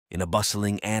In a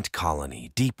bustling ant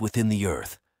colony deep within the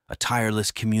earth, a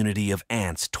tireless community of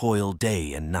ants toil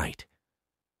day and night.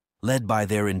 Led by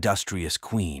their industrious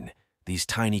queen, these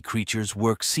tiny creatures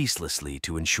work ceaselessly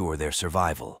to ensure their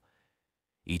survival.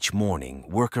 Each morning,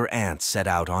 worker ants set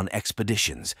out on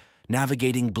expeditions,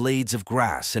 navigating blades of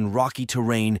grass and rocky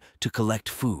terrain to collect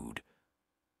food.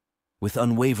 With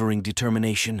unwavering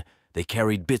determination, they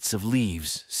carried bits of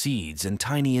leaves, seeds, and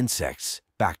tiny insects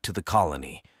back to the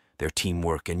colony, their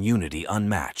teamwork and unity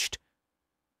unmatched.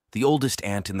 The oldest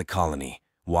ant in the colony,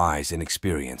 wise and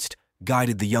experienced,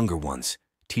 guided the younger ones,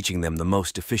 teaching them the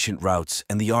most efficient routes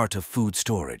and the art of food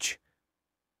storage.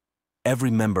 Every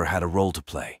member had a role to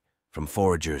play, from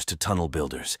foragers to tunnel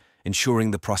builders, ensuring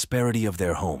the prosperity of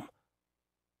their home.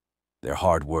 Their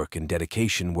hard work and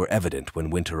dedication were evident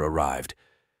when winter arrived.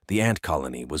 The ant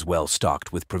colony was well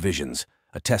stocked with provisions,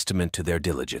 a testament to their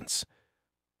diligence.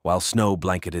 While snow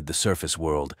blanketed the surface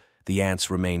world, the ants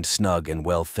remained snug and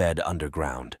well-fed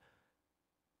underground.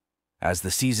 As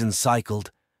the seasons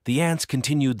cycled, the ants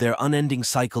continued their unending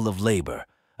cycle of labor,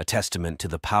 a testament to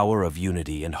the power of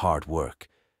unity and hard work.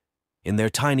 In their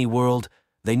tiny world,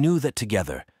 they knew that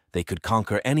together they could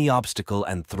conquer any obstacle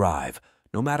and thrive,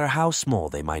 no matter how small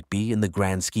they might be in the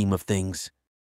grand scheme of things.